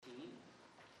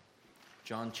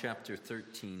John chapter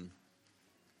 13.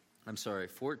 I'm sorry,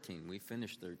 14. We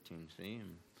finished 13. See?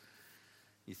 And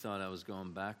you thought I was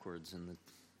going backwards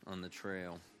on the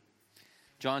trail.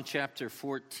 John chapter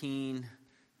 14,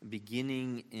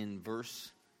 beginning in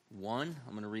verse 1.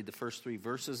 I'm going to read the first three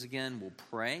verses again. We'll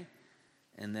pray,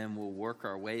 and then we'll work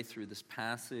our way through this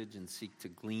passage and seek to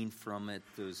glean from it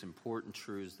those important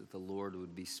truths that the Lord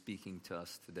would be speaking to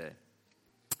us today.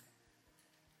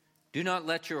 Do not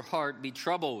let your heart be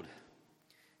troubled.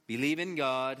 Believe in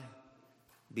God.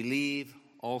 Believe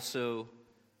also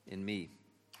in me.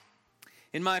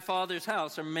 In my Father's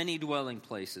house are many dwelling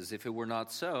places. If it were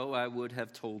not so, I would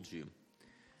have told you.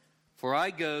 For I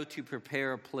go to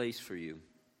prepare a place for you.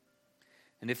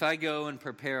 And if I go and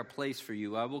prepare a place for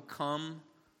you, I will come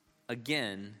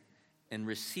again and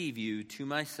receive you to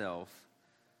myself,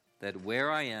 that where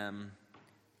I am,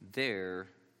 there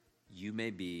you may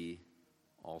be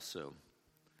also.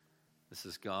 This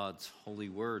is God's holy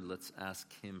word. Let's ask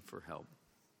him for help.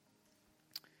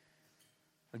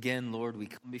 Again, Lord, we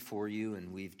come before you,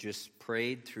 and we've just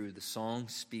prayed through the song,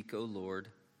 Speak, O Lord.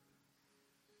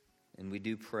 And we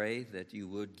do pray that you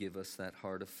would give us that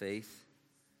heart of faith,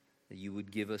 that you would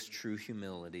give us true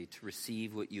humility to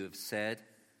receive what you have said,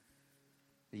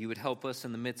 that you would help us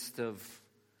in the midst of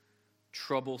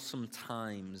troublesome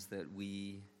times that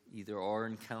we either are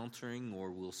encountering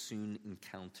or will soon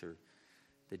encounter,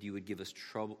 that you would give us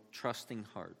trusting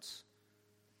hearts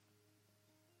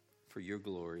for your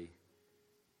glory.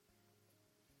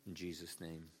 In Jesus'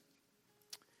 name.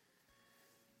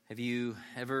 Have you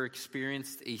ever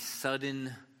experienced a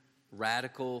sudden,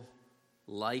 radical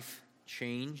life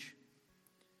change?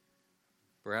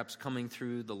 Perhaps coming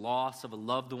through the loss of a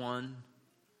loved one,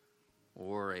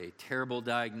 or a terrible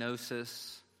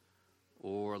diagnosis,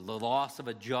 or the loss of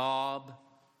a job,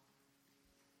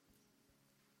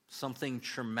 something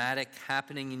traumatic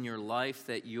happening in your life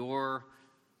that your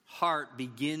heart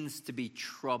begins to be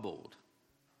troubled.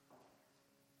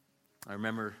 I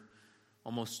remember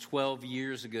almost 12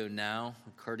 years ago now,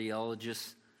 a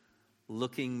cardiologist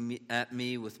looking at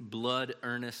me with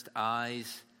blood-earnest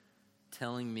eyes,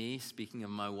 telling me, speaking of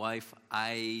my wife,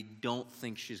 I don't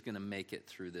think she's going to make it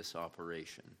through this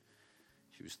operation.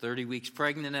 She was 30 weeks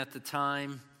pregnant at the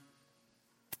time,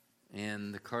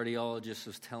 and the cardiologist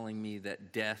was telling me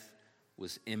that death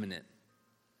was imminent.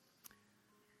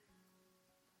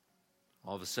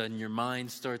 All of a sudden, your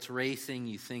mind starts racing.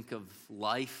 You think of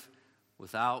life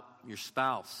without your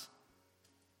spouse.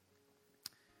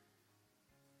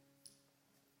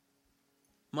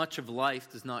 Much of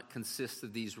life does not consist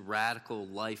of these radical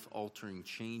life-altering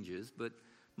changes, but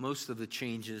most of the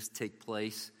changes take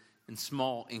place in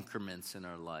small increments in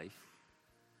our life.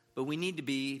 But we need to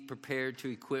be prepared to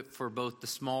equip for both the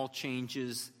small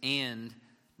changes and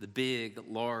the big,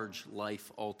 large,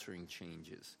 life-altering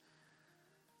changes.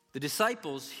 The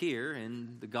disciples here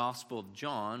in the Gospel of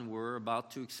John were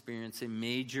about to experience a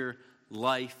major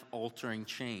life-altering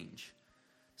change.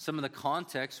 Some of the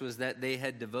context was that they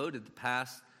had devoted the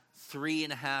past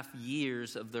 3.5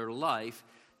 years of their life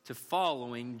to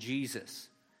following Jesus.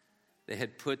 They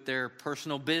had put their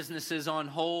personal businesses on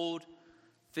hold,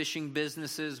 fishing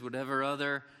businesses, whatever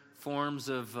other forms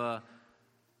of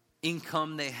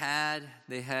income they had.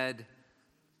 They had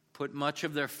put much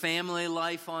of their family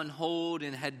life on hold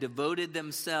and had devoted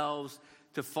themselves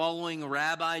to following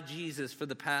Rabbi Jesus for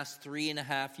the past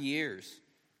 3.5 years.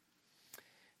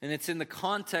 And it's in the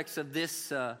context of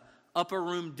this upper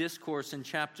room discourse in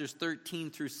chapters 13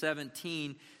 through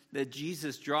 17 that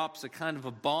Jesus drops a kind of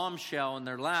a bombshell in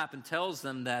their lap and tells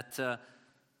them that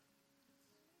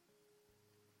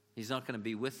he's not going to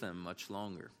be with them much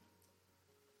longer.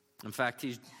 In fact,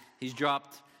 he's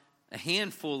dropped a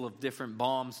handful of different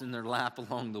bombs in their lap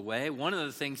along the way. One of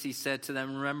the things he said to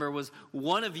them, remember, was,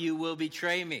 one of you will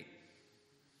betray me.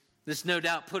 This no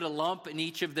doubt put a lump in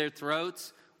each of their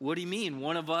throats. What do you mean?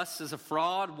 One of us is a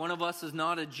fraud? One of us is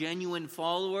not a genuine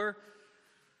follower?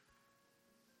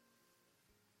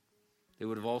 They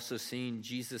would have also seen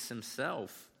Jesus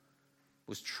himself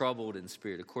was troubled in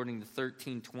spirit. According to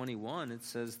 13:21, it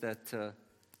says that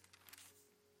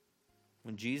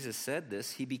when Jesus said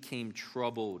this, he became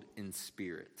troubled in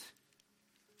spirit.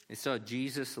 They saw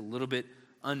Jesus a little bit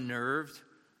unnerved.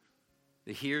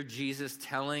 They hear Jesus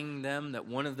telling them that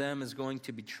one of them is going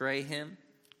to betray him.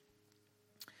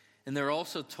 And they're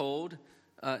also told,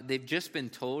 they've just been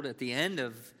told at the end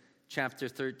of chapter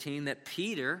 13 that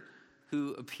Peter,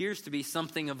 who appears to be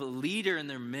something of a leader in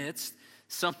their midst,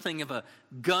 something of a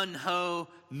gung-ho,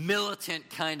 militant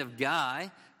kind of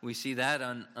guy. We see that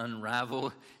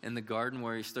unravel in the garden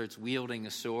where he starts wielding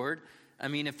a sword. I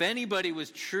mean, if anybody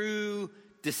was true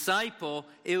disciple,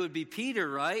 it would be Peter,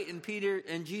 right?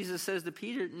 And Jesus says to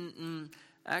Peter,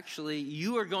 actually,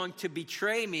 you are going to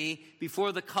betray me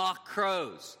before the cock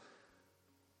crows.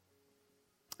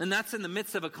 And that's in the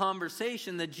midst of a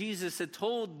conversation that Jesus had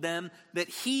told them that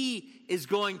he is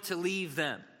going to leave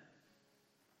them.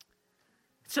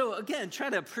 So again, try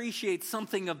to appreciate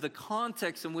something of the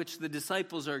context in which the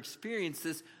disciples are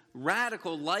experiencing this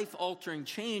radical, life-altering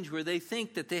change where they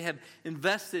think that they have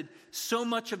invested so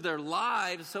much of their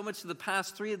lives, so much of the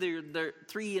past their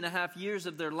 3.5 years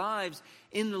of their lives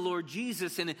in the Lord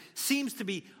Jesus, and it seems to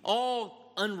be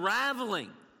all unraveling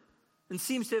and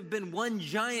seems to have been one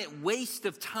giant waste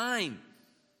of time.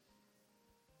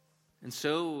 And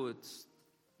so it's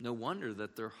no wonder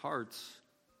that their hearts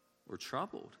were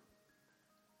troubled.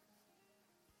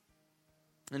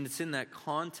 And it's in that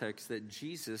context that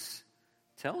Jesus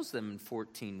tells them in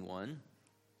 14:1,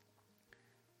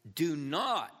 do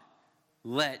not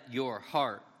let your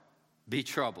heart be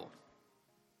troubled.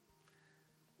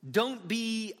 Don't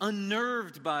be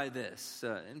unnerved by this.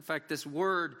 In fact, this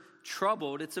word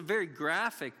troubled, it's a very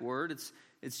graphic word.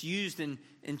 It's used in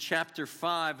chapter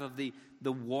 5 of the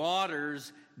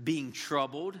waters being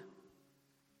troubled.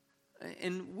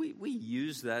 And we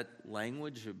use that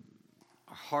language of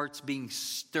our hearts being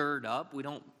stirred up. We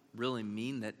don't really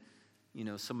mean that,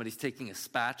 somebody's taking a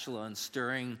spatula and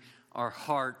stirring our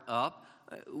heart up.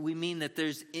 We mean that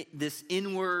there's this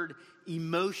inward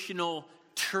emotional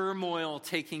turmoil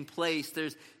taking place.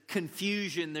 There's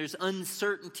confusion, there's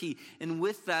uncertainty, and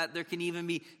with that there can even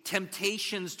be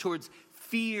temptations towards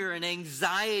fear and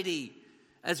anxiety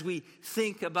as we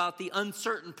think about the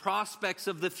uncertain prospects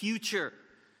of the future,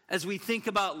 as we think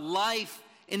about life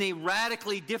in a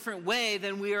radically different way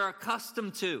than we are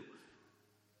accustomed to.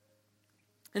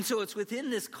 And so it's within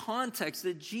this context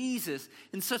that Jesus,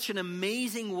 in such an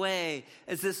amazing way,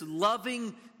 as this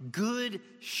loving, good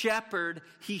shepherd,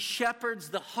 he shepherds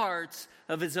the hearts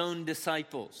of his own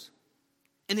disciples.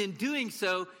 And in doing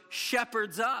so,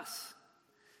 shepherds us.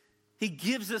 He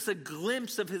gives us a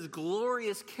glimpse of his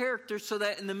glorious character so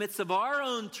that in the midst of our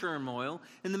own turmoil,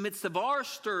 in the midst of our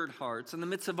stirred hearts, in the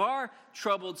midst of our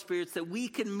troubled spirits, that we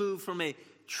can move from a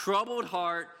troubled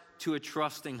heart to a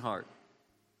trusting heart.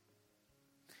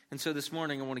 And so this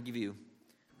morning I want to give you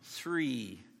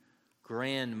 3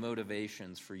 grand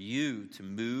motivations for you to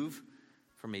move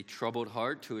from a troubled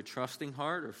heart to a trusting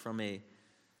heart, or from I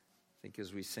think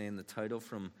as we say in the title,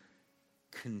 from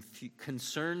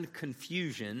concerned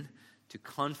confusion to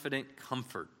confident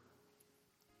comfort.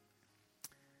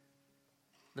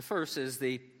 The first is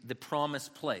the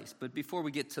promised place. But before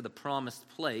we get to the promised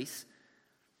place,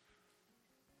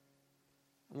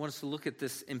 I want us to look at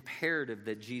this imperative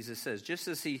that Jesus says. Just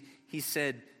as he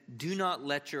said, do not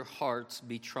let your hearts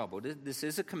be troubled. This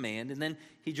is a command. And then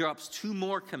he drops 2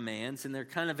 more commands, and they're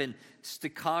kind of in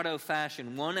staccato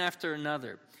fashion, one after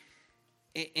another.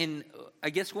 And I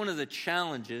guess one of the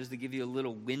challenges, to give you a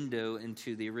little window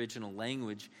into the original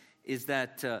language, is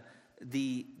that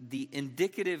the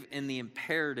indicative and the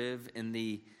imperative and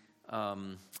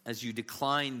as you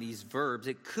decline these verbs,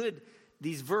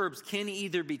 these verbs can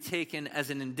either be taken as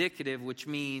an indicative, which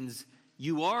means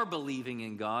you are believing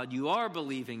in God, you are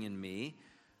believing in me,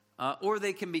 or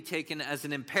they can be taken as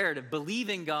an imperative, believe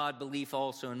in God, believe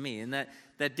also in me. And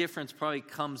that difference probably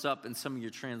comes up in some of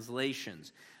your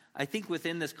translations. I think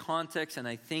within this context, and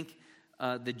I think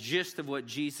the gist of what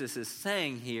Jesus is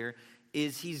saying here,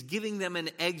 is he's giving them an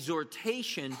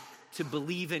exhortation to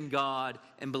believe in God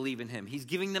and believe in him. He's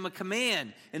giving them a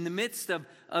command. In the midst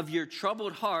of your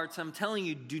troubled hearts, I'm telling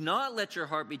you, do not let your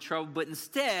heart be troubled, but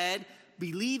instead,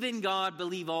 believe in God,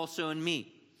 believe also in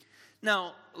me.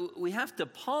 Now, we have to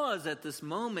pause at this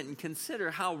moment and consider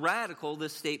how radical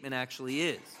this statement actually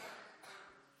is.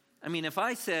 I mean, if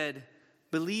I said,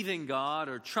 believe in God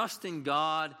or trust in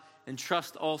God and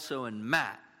trust also in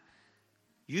Matt,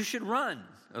 you should run,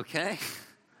 okay?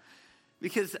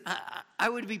 Because I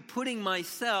would be putting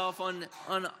myself on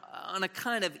a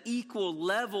kind of equal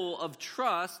level of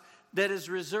trust that is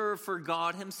reserved for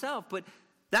God himself. But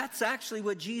that's actually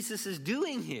what Jesus is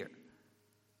doing here.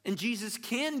 And Jesus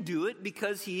can do it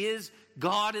because he is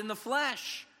God in the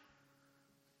flesh.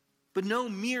 But no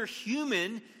mere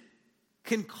human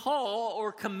can call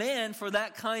or command for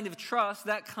that kind of trust,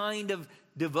 that kind of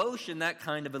devotion, that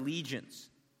kind of allegiance.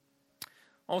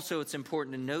 Also, it's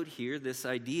important to note here this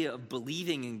idea of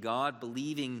believing in God,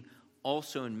 believing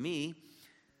also in me.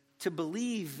 To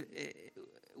believe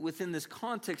within this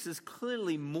context is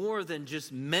clearly more than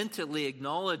just mentally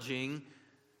acknowledging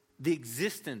the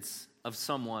existence of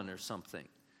someone or something.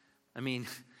 I mean,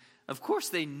 of course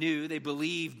they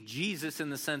believed Jesus in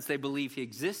the sense they believed he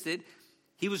existed.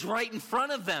 He was right in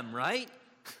front of them, right?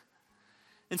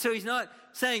 And so he's not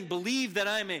saying, believe that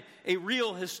I'm a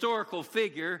real historical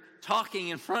figure talking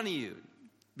in front of you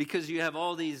because you have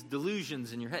all these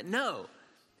delusions in your head. No,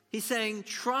 he's saying,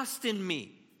 trust in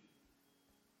me.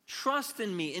 Trust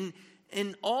in me.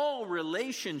 And all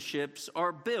relationships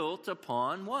are built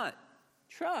upon what?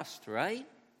 Trust, right?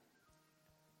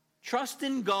 Trust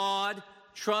in God,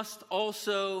 trust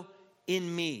also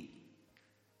in me.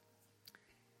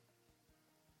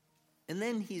 And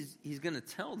then he's going to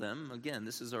tell them, again,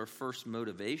 this is our first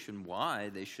motivation why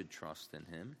they should trust in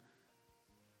him.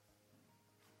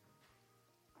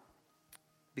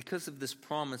 Because of this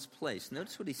promised place.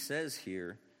 Notice what he says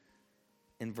here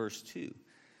in verse 2.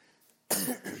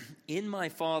 In my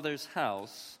Father's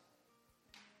house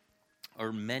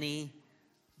are many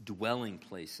dwelling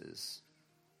places.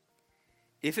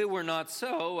 If it were not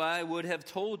so, I would have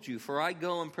told you, for I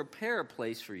go and prepare a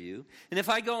place for you. And if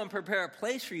I go and prepare a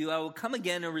place for you, I will come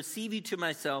again and receive you to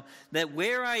myself, that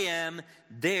where I am,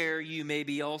 there you may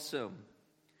be also.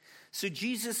 So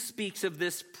Jesus speaks of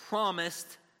this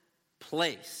promised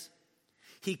place.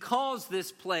 He calls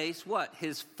this place what?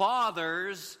 His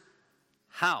Father's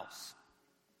house.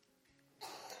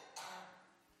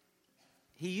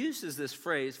 He uses this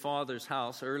phrase, Father's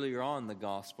house, earlier on in the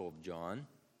Gospel of John.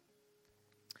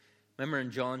 Remember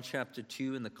in John chapter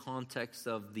 2, in the context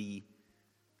of the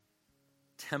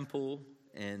temple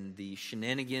and the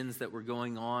shenanigans that were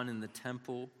going on in the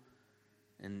temple,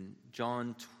 in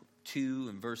John 2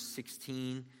 and verse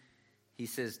 16, he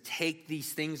says, take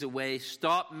these things away.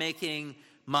 Stop making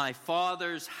my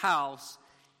Father's house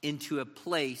into a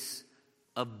place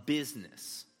of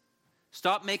business.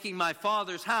 Stop making my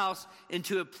Father's house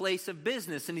into a place of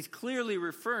business. And he's clearly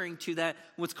referring to that,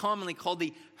 what's commonly called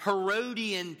the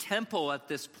Herodian temple at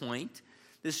this point.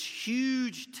 This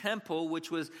huge temple,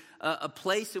 which was a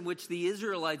place in which the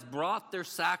Israelites brought their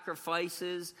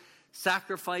sacrifices,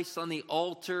 sacrificed on the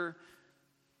altar.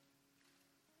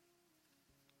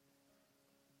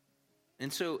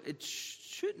 And so it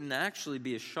shouldn't actually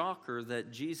be a shocker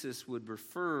that Jesus would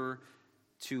refer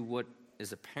to what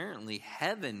is apparently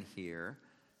heaven here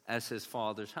as his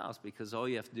Father's house, because all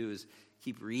you have to do is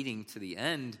keep reading to the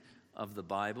end of the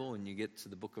Bible and you get to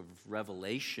the book of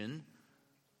Revelation,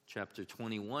 chapter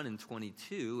 21 and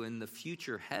 22, and the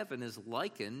future heaven is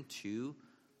likened to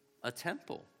a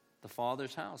temple, the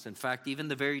Father's house. In fact, even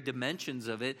the very dimensions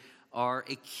of it are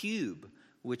a cube,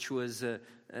 which was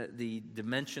the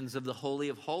dimensions of the Holy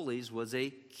of Holies was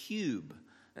a cube.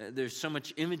 There's so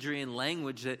much imagery and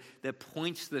language that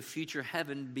points to the future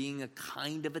heaven being a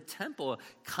kind of a temple, a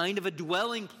kind of a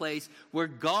dwelling place where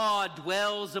God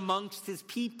dwells amongst his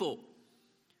people.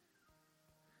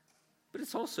 But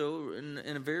it's also, in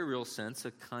a very real sense,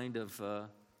 a kind of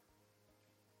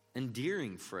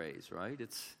endearing phrase, right?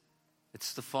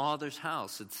 It's the Father's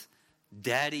house. It's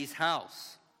Daddy's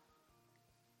house.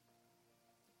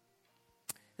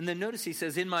 And then notice he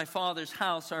says, in my Father's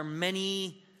house are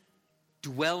many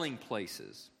dwelling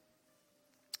places.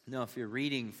 Now, if you're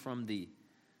reading from the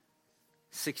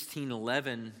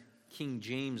 1611 King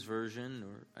James Version,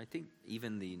 or I think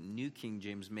even the New King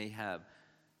James may have,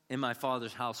 in my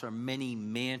Father's house are many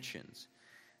mansions.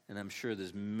 And I'm sure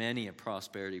there's many a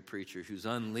prosperity preacher who's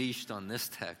unleashed on this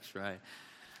text, right?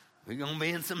 We're going to be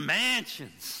in some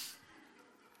mansions.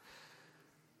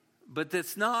 But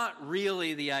that's not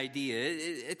really the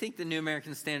idea. I think the New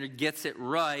American Standard gets it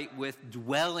right with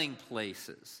dwelling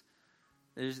places.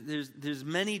 There's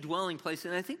many dwelling places.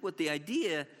 And I think what the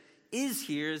idea is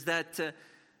here is that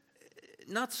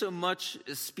not so much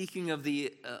speaking of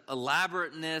the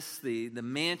elaborateness, the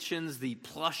mansions, the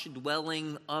plush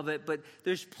dwelling of it, but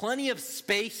there's plenty of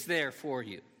space there for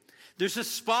you. There's a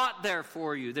spot there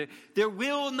for you. There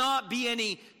will not be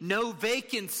any no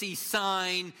vacancy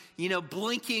sign,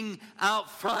 blinking out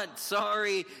front.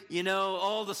 Sorry,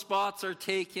 all the spots are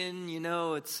taken.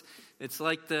 It's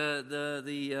like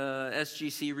the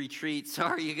SGC retreat.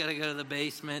 Sorry, you got to go to the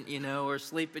basement, or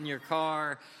sleep in your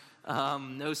car.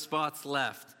 No spots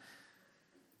left.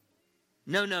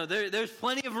 No, there's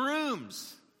plenty of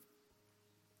rooms.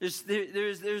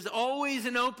 There's always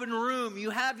an open room.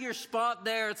 You have your spot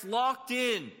there. It's locked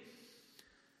in.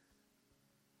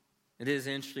 It is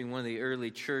interesting. One of the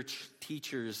early church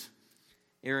teachers,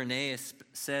 Irenaeus,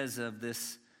 says of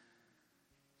this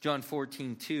John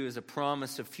 14:2 as a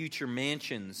promise of future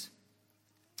mansions.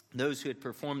 Those who had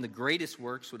performed the greatest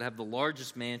works would have the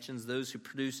largest mansions. Those who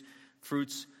produce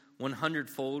fruits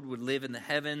 100-fold would live in the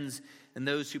heavens, and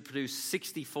those who produce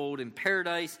 60-fold in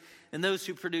paradise, and those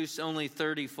who produce only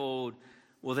 30-fold,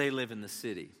 well, they live in the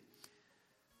city.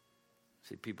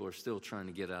 See, people are still trying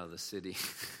to get out of the city,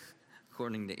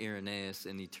 according to Irenaeus,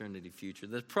 an eternity future.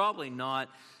 That's probably not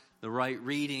the right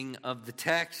reading of the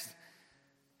text.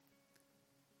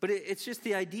 But it's just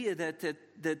the idea that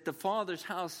the Father's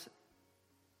house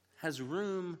has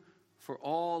room for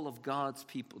all of God's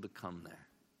people to come there.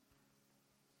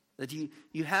 That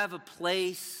you have a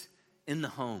place in the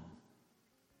home.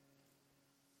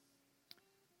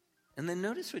 And then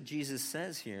notice what Jesus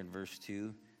says here in verse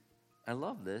 2. I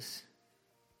love this.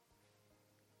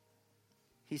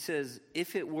 He says,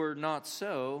 if it were not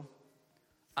so,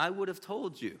 I would have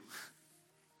told you.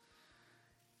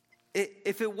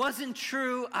 If it wasn't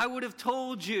true, I would have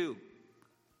told you.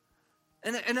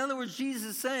 And in other words,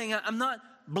 Jesus is saying, I'm not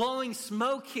blowing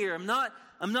smoke here. I'm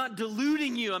not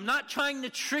deluding you. I'm not trying to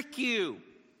trick you.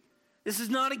 This is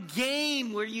not a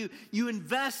game where you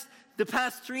invest the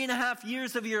past 3.5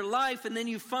 years of your life and then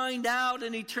you find out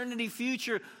an eternity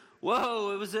future.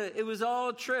 Whoa, it was all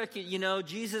a trick. You know,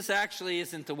 Jesus actually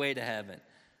isn't the way to heaven.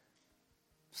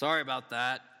 Sorry about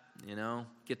that. You know,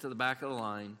 get to the back of the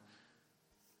line.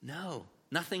 No,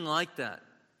 nothing like that.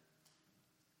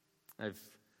 I've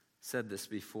said this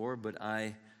before, but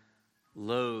I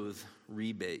loathe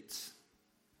rebates.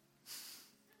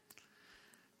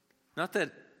 Not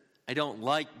that I don't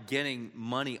like getting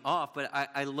money off, but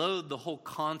I loathe the whole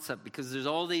concept because there's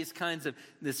all these kinds of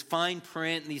this fine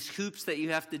print and these hoops that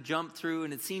you have to jump through,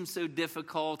 and it seems so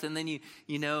difficult. And then you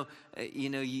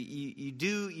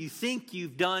think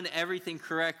you've done everything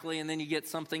correctly, and then you get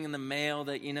something in the mail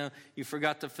that you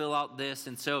forgot to fill out this,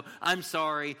 and so I'm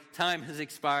sorry, time has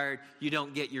expired. You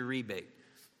don't get your rebate.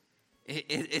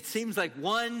 It seems like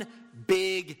one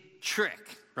big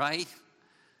trick, right?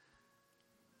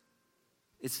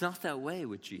 It's not that way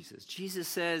with Jesus. Jesus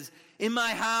says, in my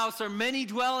house are many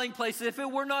dwelling places. If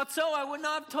it were not so, I would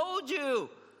not have told you.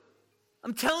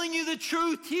 I'm telling you the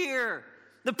truth here.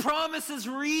 The promise is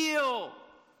real.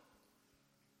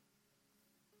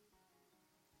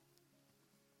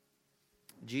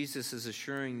 Jesus is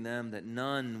assuring them that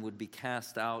none would be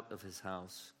cast out of his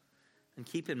house. And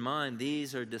keep in mind,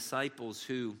 these are disciples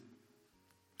who,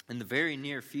 in the very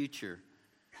near future,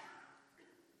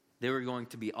 they were going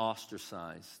to be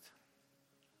ostracized.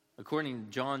 According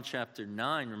to John chapter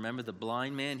 9, remember the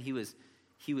blind man? He was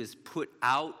put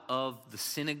out of the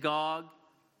synagogue,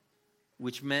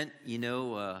 which meant,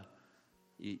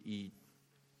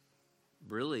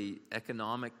 really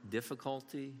economic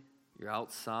difficulty. You're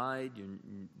outside.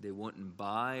 They wouldn't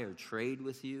buy or trade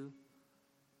with you.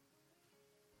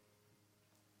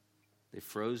 They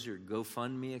froze your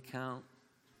GoFundMe account.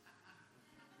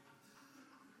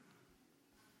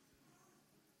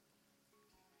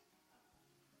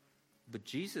 But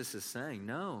Jesus is saying,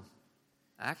 no,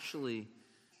 actually,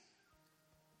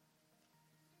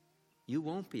 you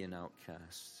won't be an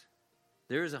outcast.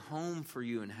 There is a home for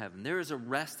you in heaven. There is a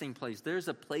resting place. There is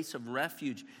a place of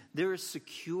refuge. There is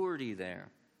security there.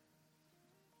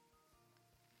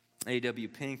 A.W.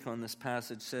 Pink on this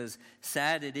passage says,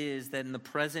 sad it is that in the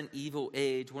present evil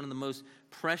age, one of the most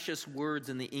precious words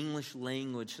in the English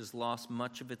language has lost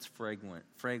much of its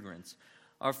fragrance.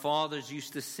 Our fathers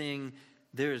used to sing,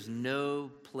 there is no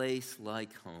place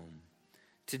like home.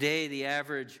 Today, the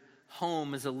average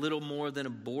home is a little more than a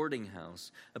boarding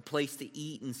house, a place to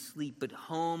eat and sleep. But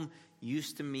home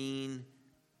used to mean,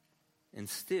 and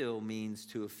still means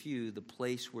to a few, the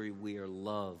place where we are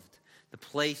loved, the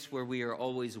place where we are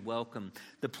always welcome,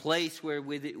 the place where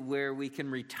we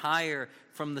can retire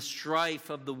from the strife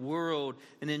of the world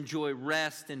and enjoy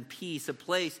rest and peace, a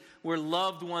place where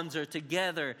loved ones are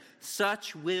together.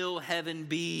 Such will heaven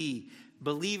be.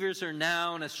 Believers are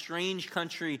now in a strange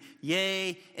country,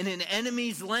 yea, in an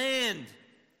enemy's land.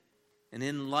 And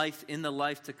in the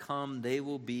life to come, they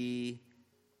will be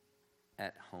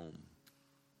at home.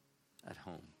 At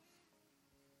home.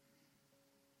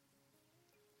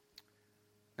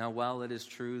 Now, while it is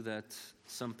true that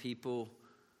some people,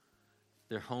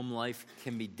 their home life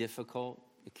can be difficult,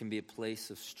 it can be a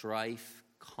place of strife,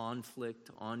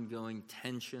 conflict, ongoing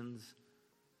tensions.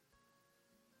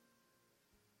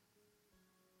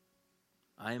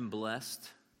 I am blessed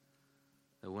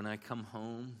that when I come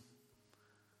home,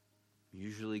 I'm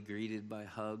usually greeted by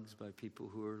hugs by people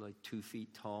who are like 2 feet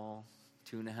tall,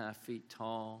 2.5 feet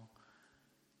tall.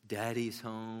 Daddy's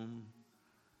home.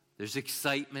 There's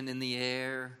excitement in the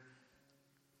air.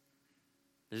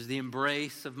 There's the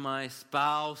embrace of my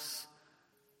spouse.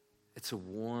 It's a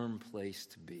warm place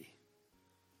to be.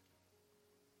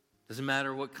 Doesn't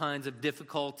matter what kinds of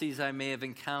difficulties I may have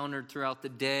encountered throughout the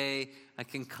day, I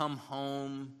can come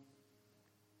home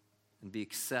and be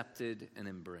accepted and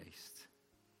embraced.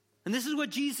 And this is what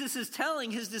Jesus is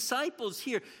telling his disciples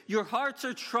here. Your hearts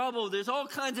are troubled. There's all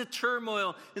kinds of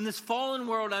turmoil in this fallen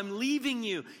world. I'm leaving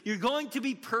you. You're going to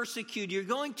be persecuted. You're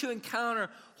going to encounter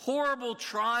horrible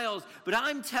trials. But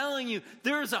I'm telling you,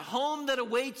 there is a home that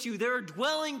awaits you. There are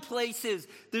dwelling places.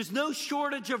 There's no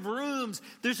shortage of rooms.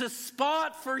 There's a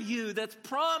spot for you that's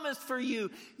promised for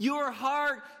you. Your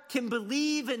heart can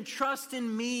believe and trust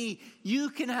in me. You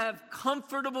can have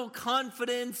comfortable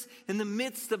confidence in the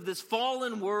midst of this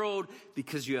fallen world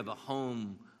because you have a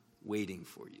home waiting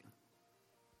for you.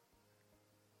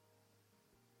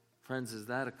 Friends, is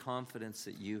that a confidence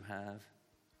that you have?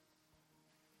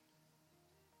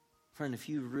 Friend, if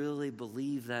you really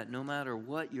believe that, no matter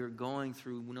what you're going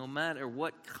through, no matter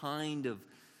what kind of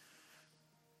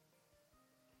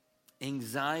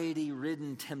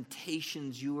anxiety-ridden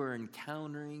temptations you are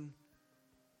encountering,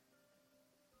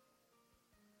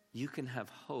 you can have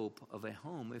hope of a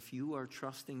home if you are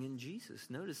trusting in Jesus.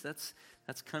 Notice that's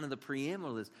kind of the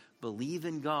preamble is believe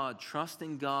in God, trust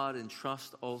in God, and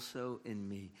trust also in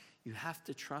me. You have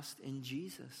to trust in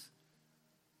Jesus.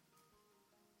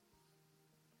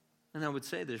 And I would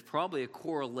say there's probably a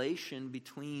correlation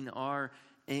between our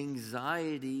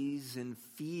anxieties and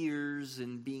fears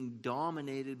and being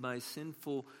dominated by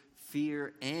sinful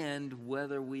fear and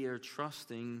whether we are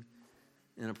trusting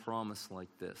in a promise like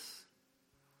this.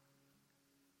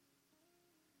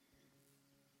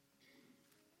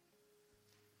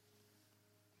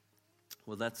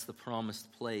 Well, that's the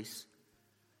promised place.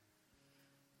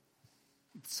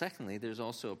 Secondly, there's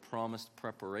also a promised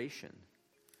preparation.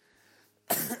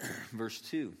 Verse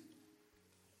 2.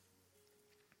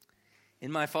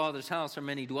 In my Father's house are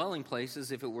many dwelling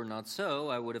places. If it were not so,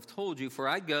 I would have told you. For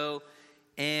I go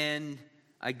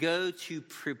to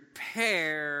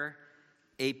prepare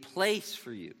a place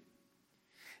for you.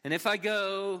 And if I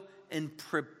go and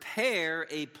prepare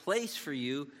a place for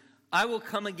you, I will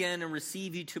come again and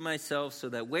receive you to myself, so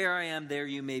that where I am, there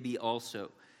you may be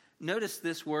also. Notice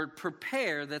this word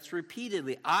prepare that's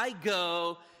repeatedly. I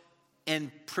go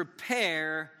and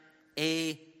prepare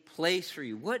a place for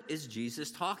you. What is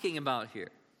Jesus talking about here?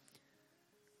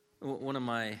 One of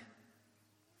my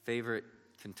favorite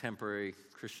contemporary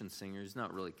Christian singers,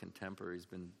 not really contemporary, he's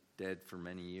been dead for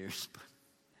many years, but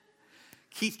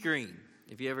Keith Green.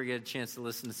 If you ever get a chance to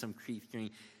listen to some Keith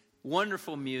Green,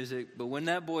 wonderful music, but when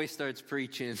that boy starts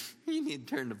preaching, you need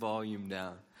to turn the volume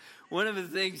down. One of the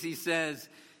things he says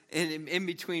in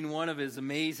between one of his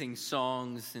amazing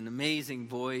songs, an amazing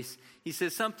voice, he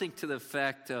says something to the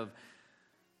effect of,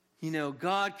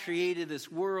 God created this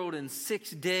world in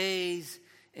 6 days,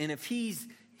 and if he's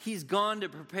gone to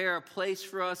prepare a place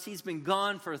for us, he's been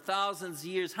gone for thousands of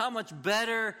years, how much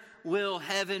better will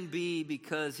heaven be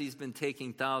because he's been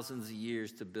taking thousands of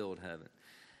years to build heaven?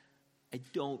 I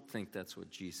don't think that's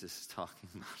what Jesus is talking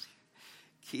about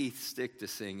here. Keith, stick to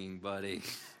singing, buddy.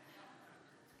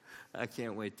 I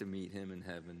can't wait to meet him in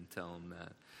heaven and tell him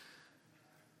that.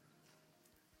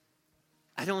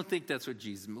 I don't think that's what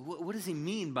Jesus means. What does he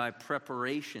mean by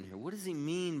preparation here? What does he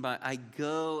mean by I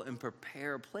go and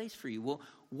prepare a place for you? Well,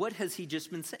 what has he just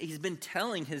been saying? He's been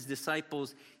telling his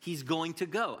disciples he's going to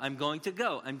go. I'm going to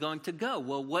go. I'm going to go.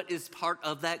 Well, what is part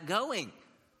of that going?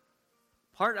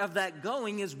 Part of that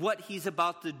going is what he's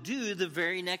about to do the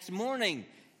very next morning.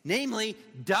 Namely,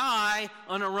 die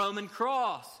on a Roman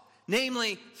cross.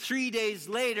 Namely, 3 days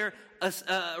later,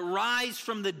 rise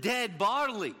from the dead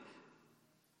bodily.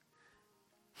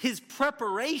 His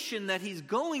preparation that he's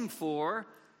going for,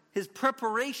 his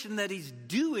preparation that he's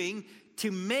doing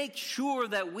to make sure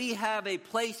that we have a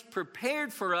place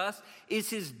prepared for us is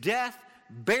his death,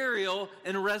 burial,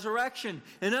 and resurrection.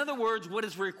 In other words, what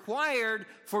is required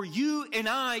for you and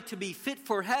I to be fit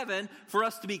for heaven, for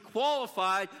us to be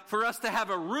qualified, for us to have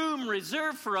a room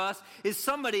reserved for us, is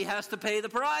somebody has to pay the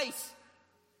price.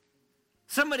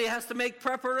 Somebody has to make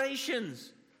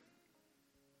preparations.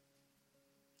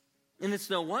 And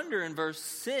it's no wonder in verse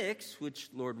 6, which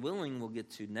Lord willing we'll get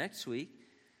to next week,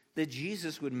 that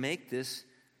Jesus would make this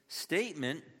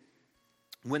statement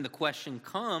when the question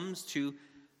comes to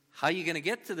how are you going to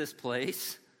get to this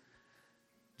place?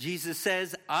 Jesus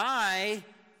says, I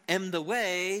am the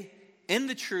way and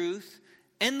the truth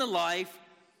and the life.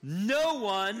 No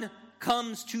one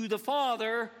comes to the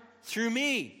Father through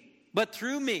me, but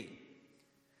through me.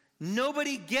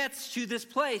 Nobody gets to this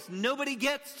place. Nobody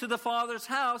gets to the Father's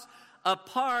house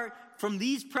apart from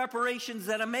these preparations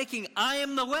that I'm making. I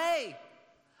am the way.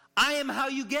 I am how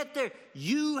you get there.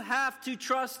 You have to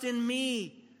trust in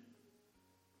me.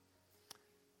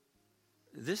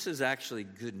 This is actually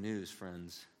good news,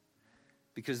 friends,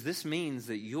 because this means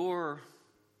that your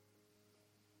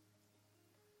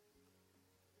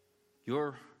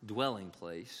your dwelling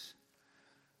place,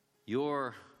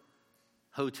 your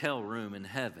hotel room in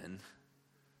heaven,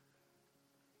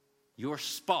 your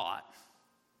spot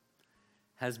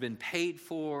has been paid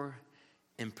for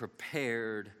and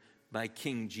prepared by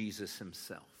King Jesus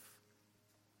himself.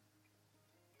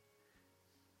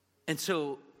 And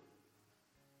so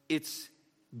it's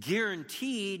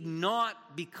guaranteed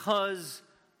not because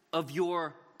of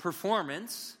your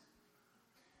performance,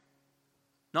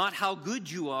 not how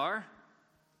good you are,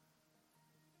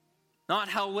 not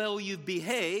how well you've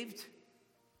behaved,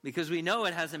 because we know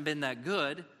it hasn't been that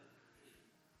good,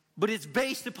 but it's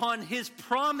based upon his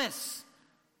promise.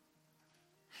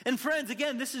 And friends,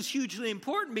 again, this is hugely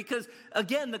important because,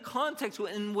 again, the context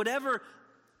in whatever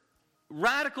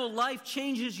radical life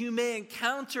changes you may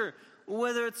encounter,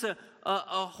 whether it's a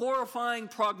horrifying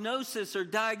prognosis or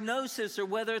diagnosis, or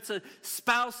whether it's a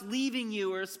spouse leaving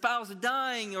you, or a spouse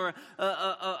dying, or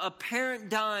a parent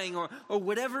dying, or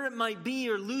whatever it might be,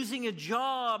 or losing a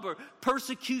job, or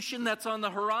persecution that's on the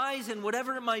horizon,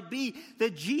 whatever it might be,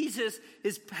 that Jesus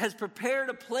has prepared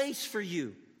a place for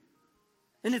you.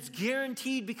 And it's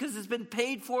guaranteed because it's been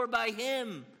paid for by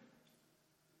him.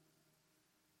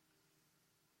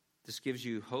 This gives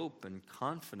you hope and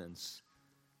confidence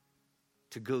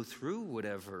to go through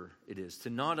whatever it is, to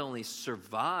not only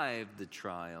survive the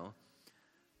trial,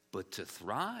 but to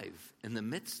thrive in the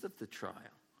midst of the trial.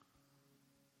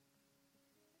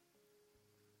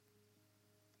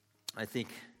 I think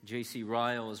J.C.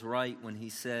 Ryle is right when he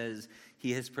says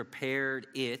he has prepared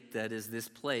it, that is this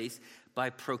place, by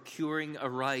procuring a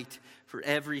right for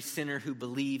every sinner who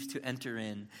believes to enter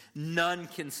in. None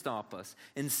can stop us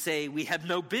and say we have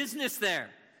no business there.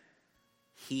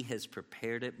 He has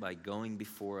prepared it by going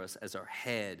before us as our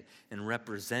head and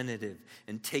representative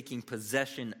and taking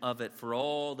possession of it for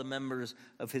all the members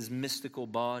of his mystical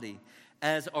body.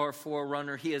 As our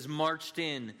forerunner, he has marched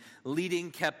in, leading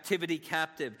captivity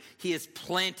captive. He has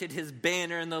planted his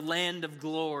banner in the land of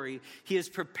glory. He has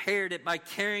prepared it by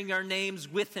carrying our names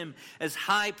with him as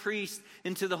high priest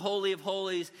into the Holy of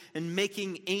Holies and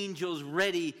making angels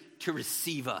ready to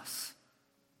receive us.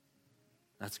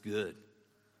 That's good.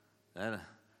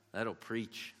 That'll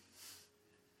preach.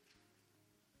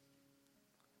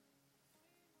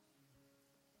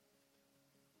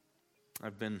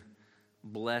 I've been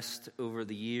blessed over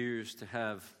the years to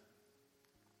have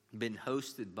been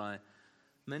hosted by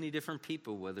many different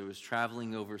people, whether it was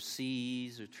traveling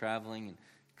overseas or traveling in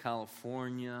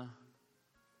California.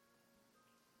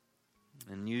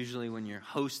 And usually when you're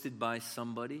hosted by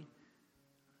somebody,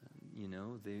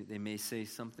 they may say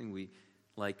something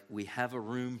like, we have a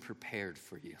room prepared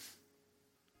for you.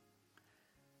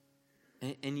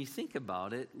 And you think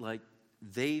about it, like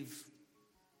they've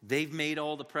made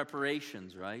all the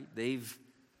preparations, right? They've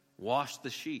washed the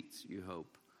sheets, you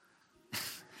hope.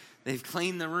 They've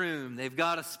cleaned the room. They've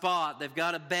got a spot. They've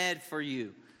got a bed for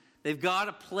you. They've got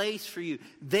a place for you.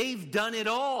 They've done it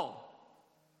all.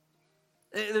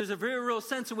 There's a very real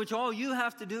sense in which all you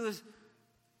have to do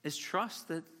is trust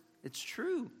that it's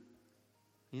true,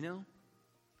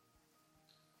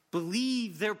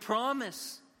 Believe their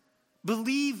promise.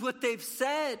 Believe what they've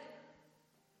said.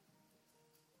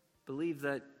 Believe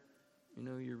that,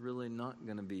 you're really not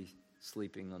going to be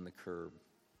sleeping on the curb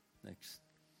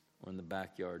or in the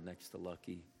backyard next to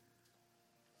Lucky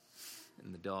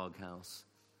in the doghouse.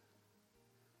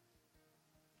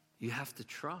 You have to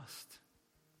trust.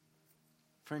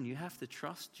 Friend, you have to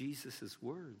trust Jesus'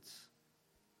 words.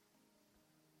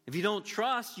 If you don't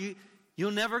trust,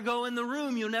 you'll never go in the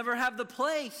room. You'll never have the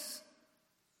place.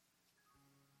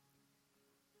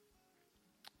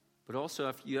 But also,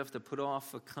 if you have to put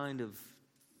off a kind of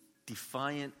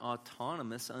defiant,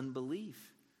 autonomous unbelief.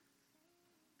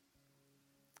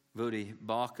 Voddie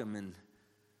Baucham, in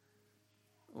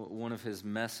one of his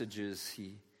messages,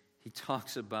 he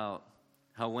talks about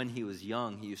how when he was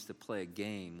young, he used to play a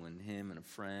game when him and a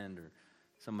friend or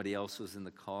somebody else was in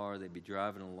the car. They'd be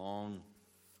driving along.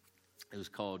 It was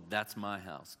called That's My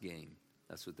House game.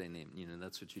 That's what they named.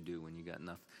 That's what you do when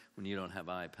you don't have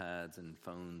iPads and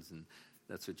phones, and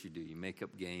that's what you do. You make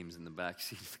up games in the back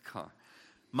seat of the car.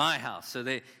 My house. So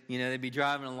they'd be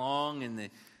driving along, and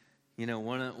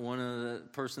one of the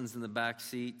persons in the back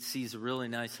seat sees a really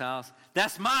nice house.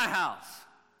 That's my house.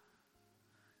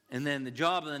 And then the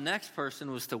job of the next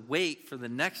person was to wait for the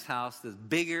next house that's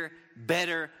bigger,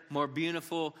 better, more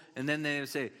beautiful, and then they would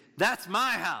say, that's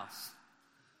my house.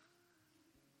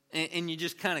 And you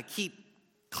just kind of keep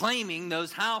claiming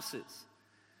those houses.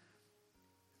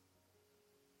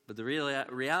 But the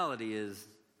reality is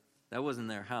that wasn't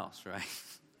their house, right?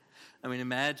 I mean,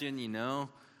 imagine,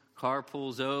 car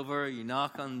pulls over, you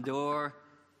knock on the door,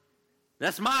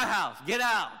 That's my house. Get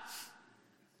out.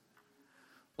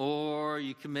 Or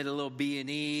you commit a little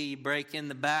B&E, you break in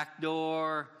the back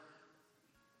door.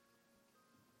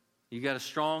 You got to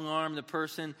strong arm the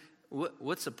person.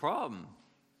 What's the problem?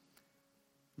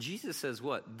 Jesus says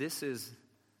what?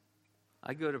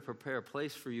 I go to prepare a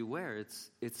place for you where?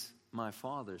 It's my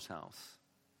Father's house.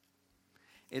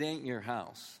 It ain't your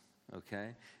house,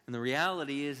 okay? And the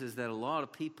reality is that a lot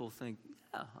of people think,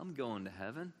 yeah, I'm going to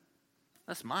heaven.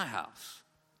 That's my house.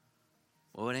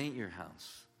 Well, it ain't your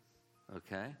house,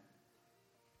 okay?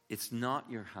 It's not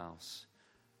your house.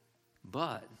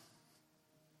 But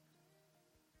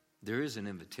there is an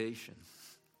invitation.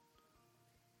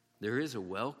 There is a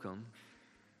welcome.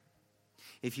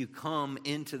 If you come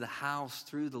into the house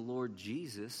through the Lord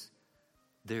Jesus,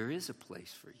 there is a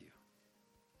place for you.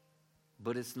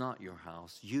 But it's not your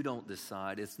house. You don't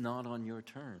decide. It's not on your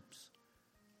terms.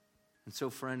 And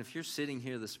so, friend, if you're sitting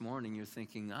here this morning, you're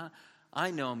thinking, I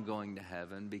know I'm going to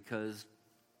heaven because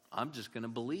I'm just going to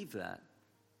believe that.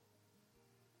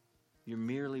 You're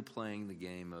merely playing the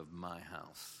game of my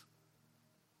house.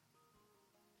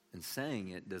 And saying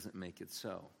it doesn't make it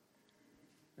so.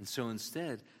 And so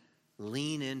instead,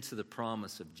 lean into the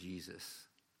promise of Jesus.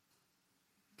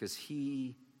 Because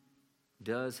he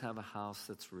does have a house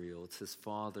that's real. It's his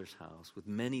Father's house with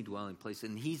many dwelling places.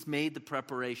 And he's made the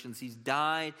preparations. He's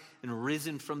died and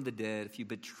risen from the dead. If you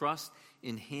but trust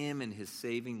in him and his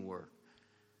saving work.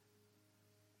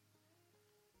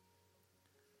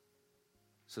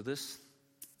 So this,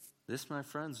 my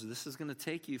friends, this is going to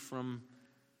take you from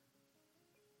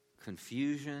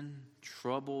confusion,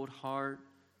 troubled heart,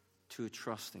 to a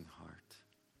trusting heart.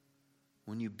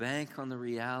 When you bank on the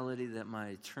reality that my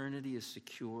eternity is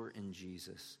secure in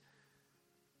Jesus,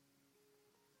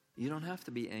 you don't have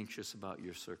to be anxious about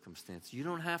your circumstance. You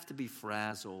don't have to be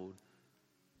frazzled.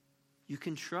 You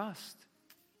can trust.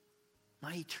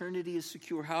 My eternity is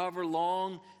secure. However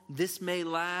long this may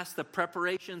last, the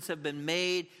preparations have been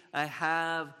made. I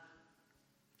have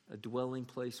a dwelling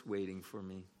place waiting for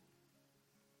me.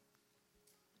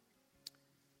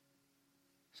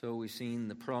 So we've seen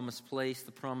the promised place,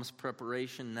 the promised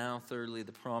preparation. Now, thirdly,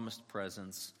 the promised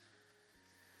presence.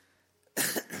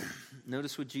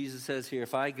 Notice what Jesus says here.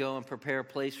 If I go and prepare a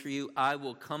place for you, I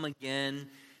will come again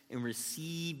and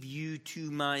receive you to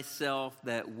myself,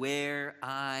 that where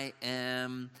I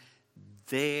am,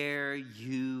 there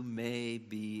you may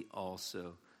be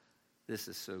also. This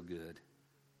is so good.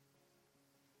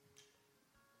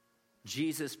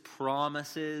 Jesus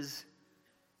promises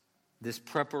this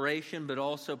preparation, but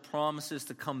also promises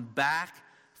to come back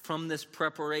from this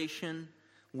preparation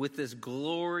with this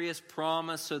glorious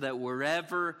promise so that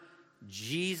wherever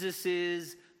Jesus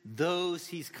is, those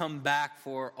he's come back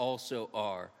for also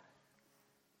are.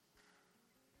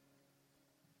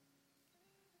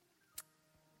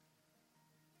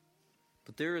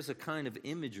 But there is a kind of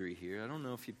imagery here. I don't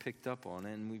know if you picked up on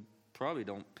it, and we probably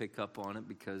don't pick up on it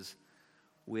because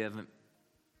we haven't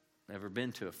ever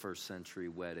been to a first century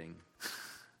wedding.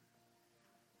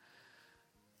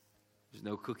 There's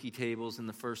no cookie tables in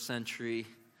the first century.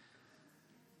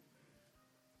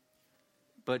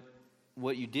 But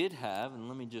what you did have, and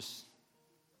let me just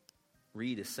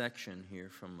read a section here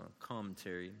from a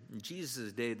commentary. In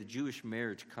Jesus' day, the Jewish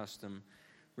marriage custom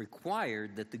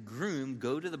required that the groom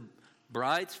go to the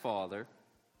bride's father,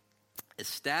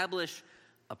 establish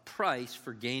a price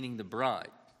for gaining the bride.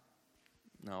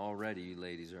 Now, already you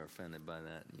ladies are offended by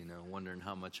that, wondering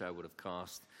how much I would have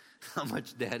cost, how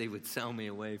much daddy would sell me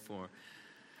away for.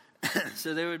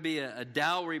 So there would be a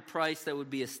dowry price that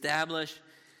would be established.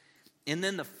 And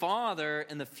then the father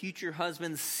and the future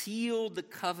husband sealed the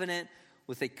covenant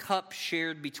with a cup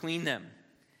shared between them.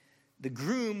 The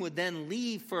groom would then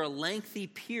leave for a lengthy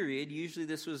period. Usually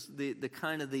this was the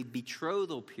kind of the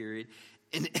betrothal period.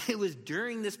 And it was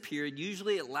during this period,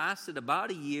 usually it lasted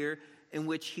about a year, in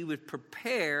which he would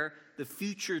prepare the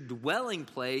future dwelling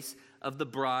place of the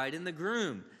bride and the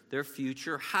groom, their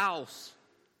future house.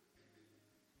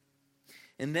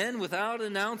 And then without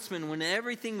announcement, when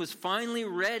everything was finally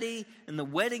ready and the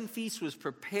wedding feast was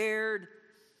prepared,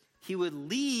 he would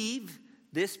leave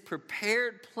this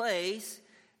prepared place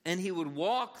and he would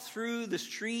walk through the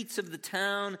streets of the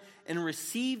town and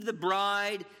receive the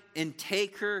bride and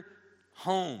take her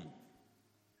home.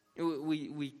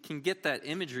 We can get that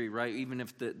imagery, right? Even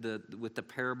if with the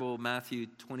parable, Matthew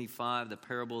 25, the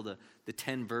parable of the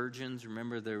 10 virgins.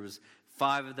 Remember, there was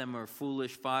 5 of them were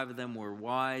foolish, 5 of them were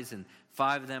wise, and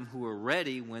 5 of them who were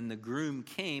ready when the groom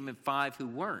came, and 5 who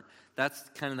weren't. That's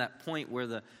kind of that point where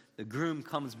the groom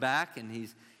comes back and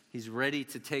he's ready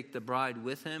to take the bride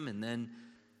with him, and then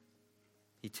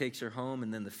he takes her home,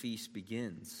 and then the feast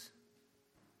begins.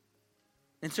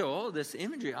 And so all of this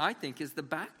imagery, I think, is the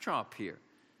backdrop here.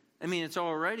 I mean, it's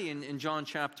already in John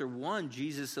chapter 1,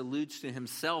 Jesus alludes to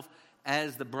himself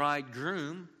as the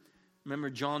bridegroom. Remember,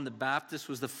 John the Baptist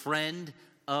was the friend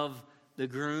of the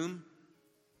groom.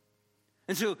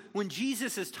 And so when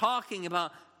Jesus is talking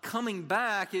about coming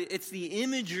back, it's the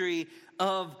imagery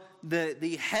of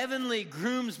the heavenly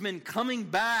groomsman coming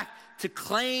back to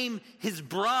claim his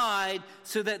bride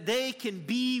so that they can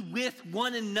be with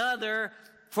one another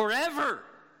forever.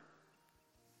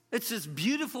 It's this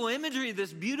beautiful imagery,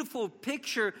 this beautiful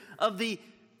picture of the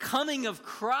coming of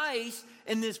Christ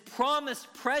and this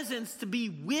promised presence to be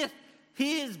with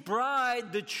his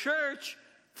bride, the church,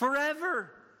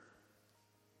 forever.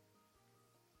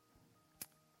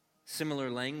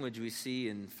 Similar language we see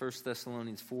in 1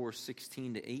 Thessalonians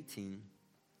 4:16-18.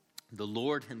 The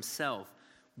Lord himself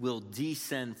will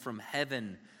descend from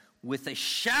heaven with a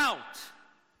shout,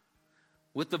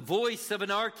 with the voice of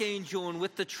an archangel, and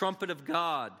with the trumpet of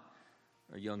God.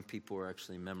 Our young people are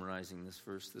actually memorizing this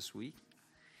verse this week.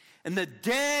 And the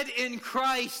dead in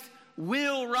Christ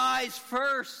will rise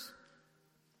first.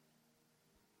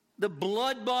 The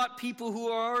blood-bought people who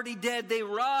are already dead, they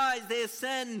rise, they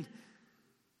ascend.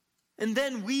 And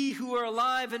then we who are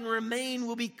alive and remain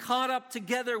will be caught up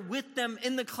together with them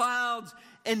in the clouds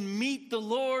and meet the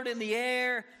Lord in the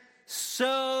air.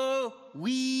 So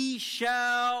we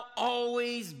shall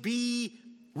always be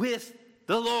with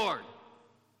the Lord.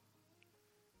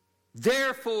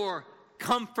 Therefore,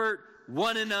 comfort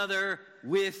one another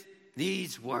with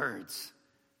these words.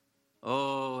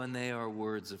 Oh, and they are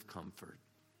words of comfort.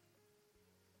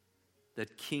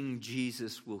 That King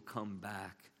Jesus will come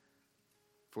back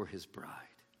for his bride.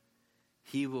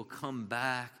 He will come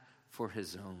back for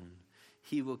his own.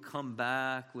 He will come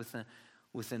back with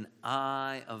an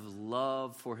eye of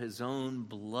love for his own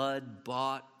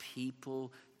blood-bought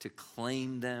people to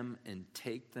claim them and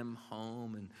take them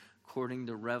home. And according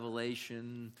to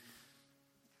Revelation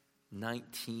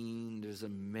 19, there's a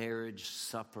marriage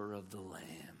supper of the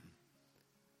Lamb.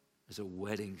 There's a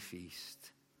wedding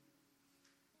feast.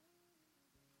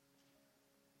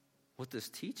 What this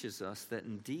teaches us that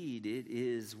indeed it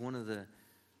is one of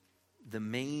the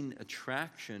main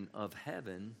attraction of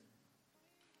heaven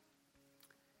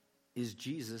is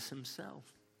Jesus himself.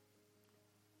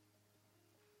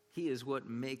 He is what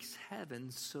makes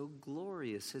heaven so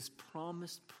glorious, his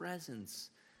promised presence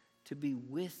to be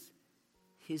with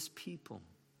his people.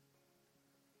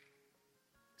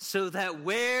 So that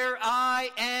where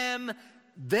I am,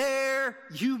 there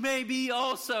you may be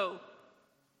also.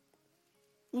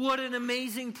 What an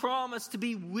amazing promise to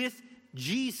be with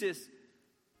Jesus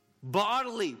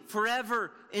bodily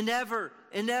forever and ever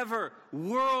and ever,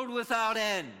 world without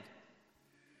end.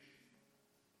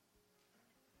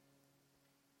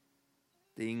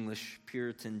 The English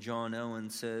Puritan John Owen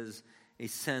says, a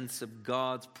sense of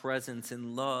God's presence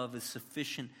and love is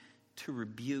sufficient to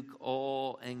rebuke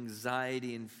all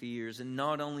anxiety and fears. And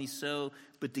not only so,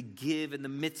 but to give in the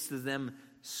midst of them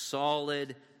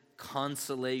solid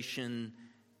consolation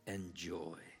and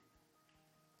joy.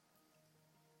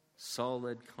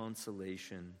 Solid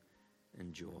consolation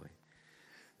and joy.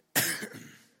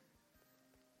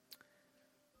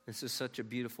 This is such a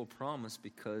beautiful promise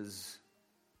because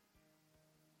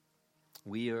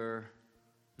we are,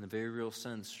 in a very real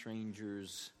sense,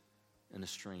 strangers in a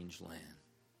strange land.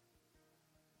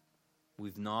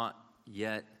 We've not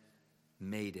yet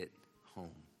made it home.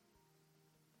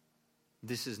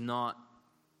 This is not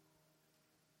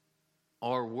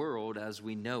our world as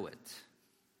we know it.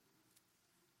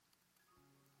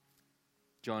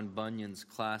 John Bunyan's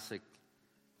classic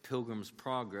Pilgrim's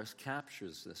Progress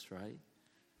captures this, right?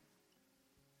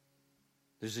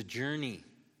 There's a journey.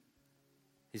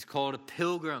 He's called a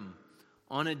pilgrim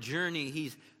on a journey.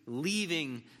 He's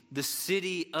leaving the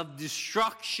city of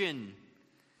destruction.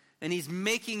 And he's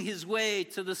making his way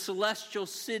to the celestial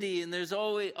city. And there's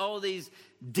always all these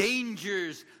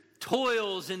dangers,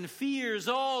 toils, and fears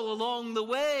all along the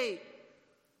way.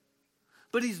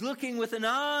 But he's looking with an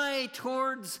eye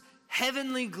towards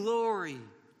heavenly glory.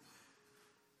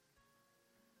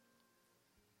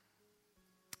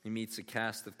 He meets a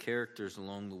cast of characters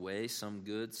along the way, some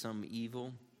good, some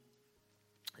evil.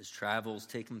 His travels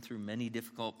take him through many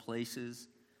difficult places.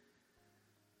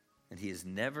 And he is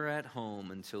never at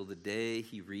home until the day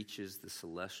he reaches the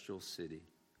celestial city.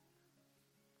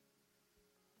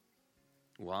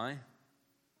 Why?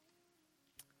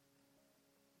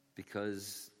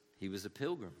 Because he was a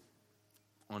pilgrim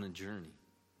on a journey.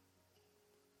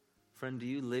 Friend, do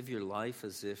you live your life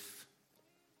as if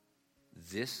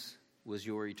this was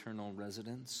your eternal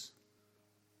residence?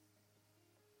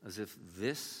 As if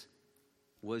this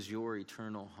was your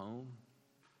eternal home?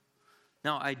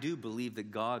 Now, I do believe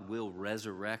that God will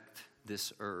resurrect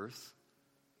this earth.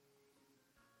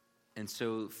 And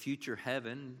so future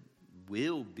heaven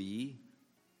will be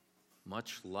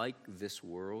much like this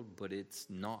world, but it's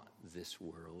not this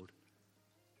world.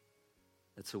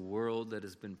 It's a world that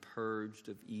has been purged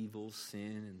of evil,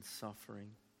 sin, and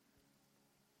suffering.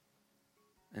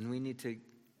 And we need to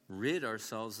rid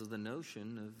ourselves of the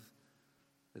notion of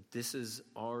that this is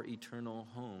our eternal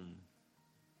home,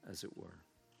 as it were.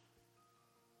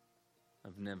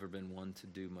 I've never been one to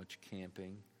do much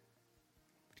camping.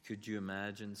 But could you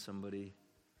imagine somebody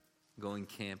going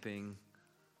camping,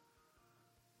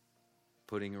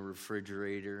 putting a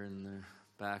refrigerator in the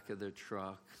back of their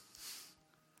truck,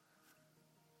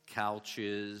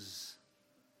 couches,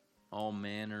 all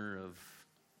manner of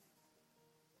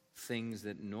things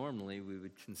that normally we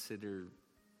would consider,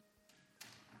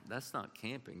 that's not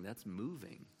camping, that's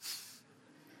moving.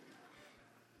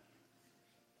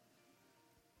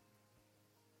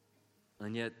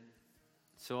 And yet,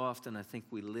 so often I think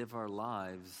we live our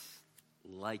lives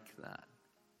like that.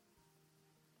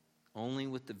 Only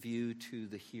with the view to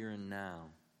the here and now.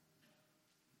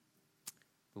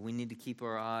 But we need to keep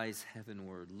our eyes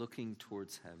heavenward, looking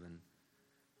towards heaven.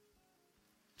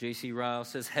 J.C. Ryle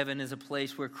says, heaven is a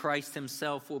place where Christ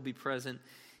himself will be present.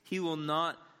 He will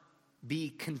not be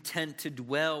content to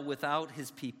dwell without his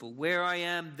people. Where I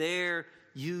am, there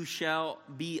you shall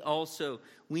be also.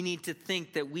 We need to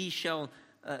think that we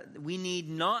need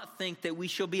not think that we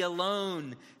shall be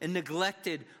alone and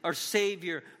neglected. Our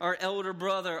Savior, our elder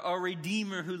brother, our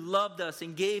Redeemer who loved us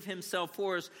and gave himself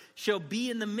for us shall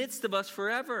be in the midst of us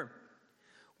forever.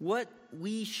 What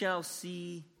we shall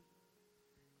see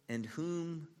and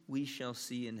whom we shall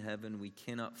see in heaven we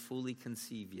cannot fully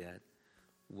conceive yet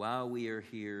while we are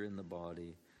here in the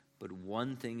body. But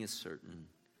one thing is certain,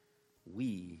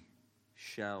 we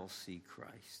shall see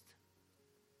Christ.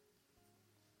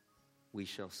 We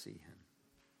shall see him.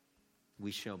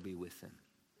 We shall be with him.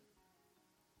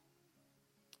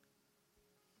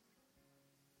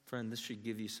 Friend, this should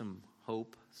give you some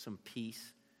hope, some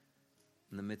peace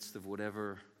in the midst of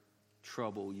whatever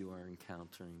trouble you are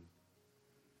encountering.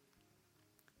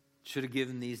 It should have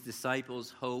given these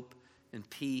disciples hope and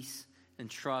peace and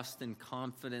trust and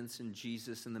confidence in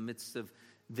Jesus in the midst of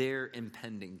their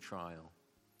impending trial.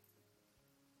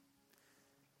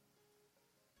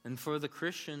 And for the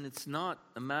Christian, it's not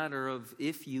a matter of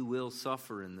if you will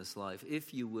suffer in this life,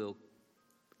 if you will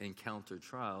encounter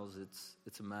trials,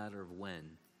 it's a matter of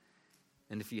when.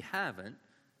 And if you haven't,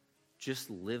 just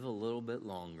live a little bit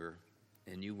longer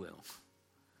and you will.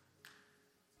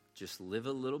 Just live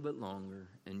a little bit longer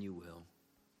and you will.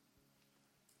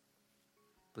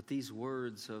 But these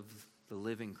words of the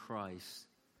living Christ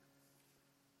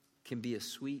can be a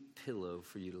sweet pillow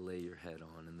for you to lay your head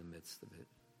on in the midst of it.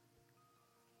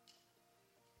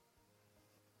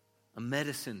 A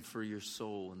medicine for your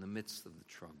soul in the midst of the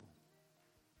trouble.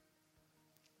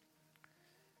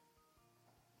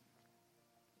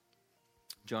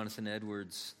 Jonathan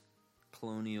Edwards,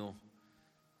 colonial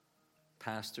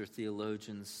pastor,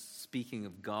 theologian, speaking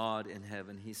of God in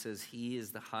heaven, he says, he is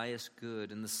the highest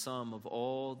good and the sum of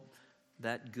all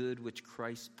that good which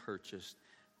Christ purchased.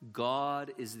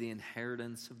 God is the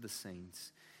inheritance of the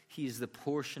saints. He is the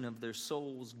portion of their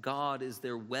souls. God is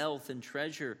their wealth and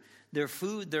treasure, their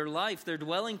food, their life, their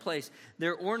dwelling place,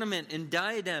 their ornament and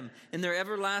diadem, and their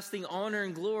everlasting honor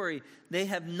and glory. They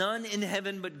have none in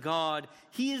heaven but God.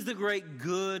 He is the great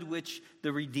good which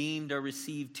the redeemed are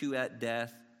received to at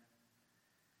death,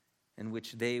 and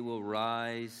which they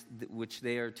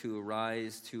are to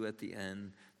arise to at the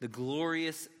end. The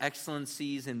glorious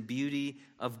excellencies and beauty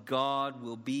of God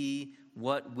will be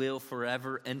what will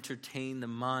forever entertain the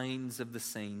minds of the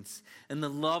saints. And the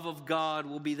love of God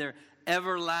will be their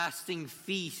everlasting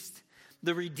feast.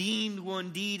 The redeemed will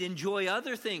indeed enjoy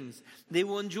other things. They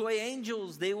will enjoy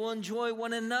angels. They will enjoy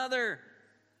one another.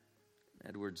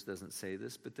 Edwards doesn't say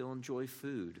this, but they'll enjoy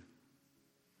food.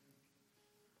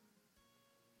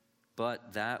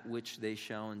 But that which they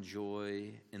shall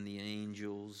enjoy in the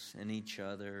angels and each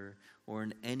other, or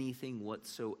in anything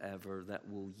whatsoever that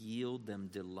will yield them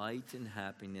delight and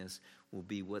happiness, will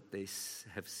be what they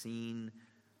have seen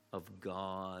of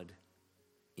God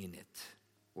in it,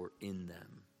 or in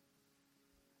them.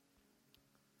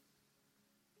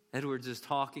 Edwards is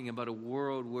talking about a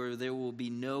world where there will be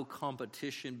no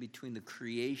competition between the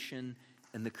creation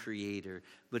and the Creator.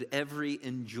 But every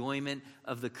enjoyment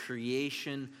of the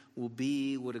creation will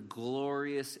be what a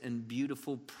glorious and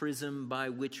beautiful prism by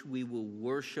which we will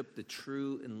worship the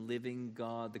true and living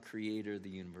God, the Creator of the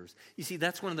universe. You see,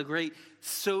 that's one of the great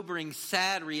sobering,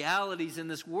 sad realities in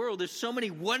this world. There's so many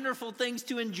wonderful things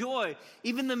to enjoy,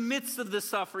 even in the midst of the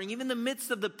suffering, even in the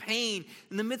midst of the pain,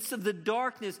 in the midst of the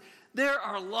darkness. There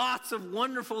are lots of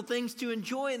wonderful things to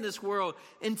enjoy in this world.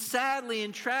 And sadly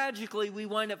and tragically, we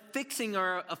wind up fixing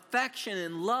our affection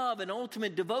and love and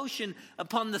ultimate devotion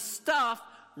upon the stuff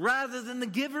rather than the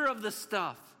giver of the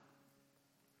stuff.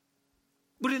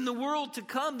 But in the world to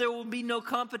come, there will be no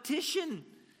competition.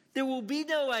 There will be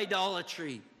no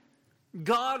idolatry.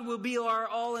 God will be our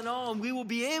all in all, and we will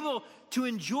be able to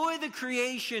enjoy the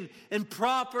creation and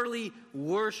properly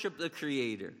worship the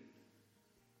Creator.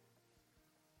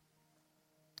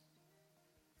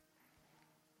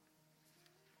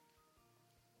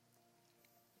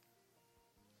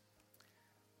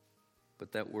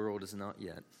 But that world is not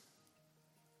yet.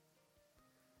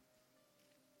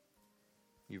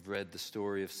 You've read the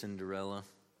story of Cinderella.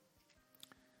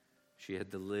 She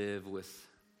had to live with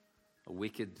a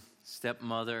wicked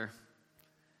stepmother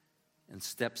and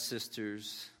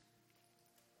stepsisters.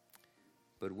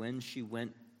 But when she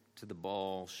went to the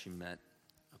ball, she met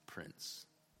a prince.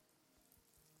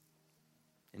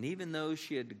 And even though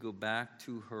she had to go back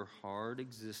to her hard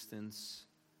existence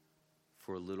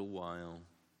for a little while,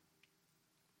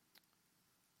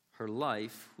 her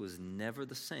life was never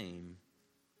the same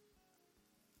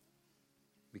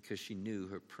because she knew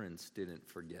her prince didn't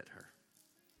forget her.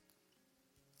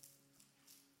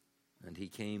 And he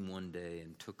came one day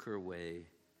and took her away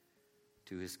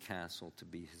to his castle to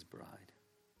be his bride.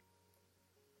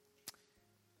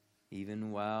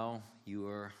 Even while you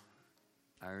are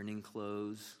ironing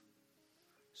clothes,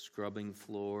 scrubbing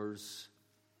floors,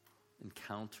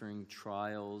 encountering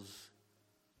trials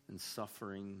and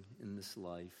suffering in this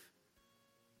life,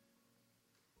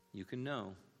 you can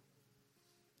know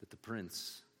that the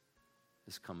prince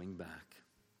is coming back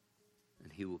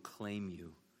and he will claim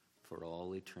you for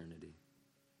all eternity.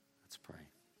 Let's pray.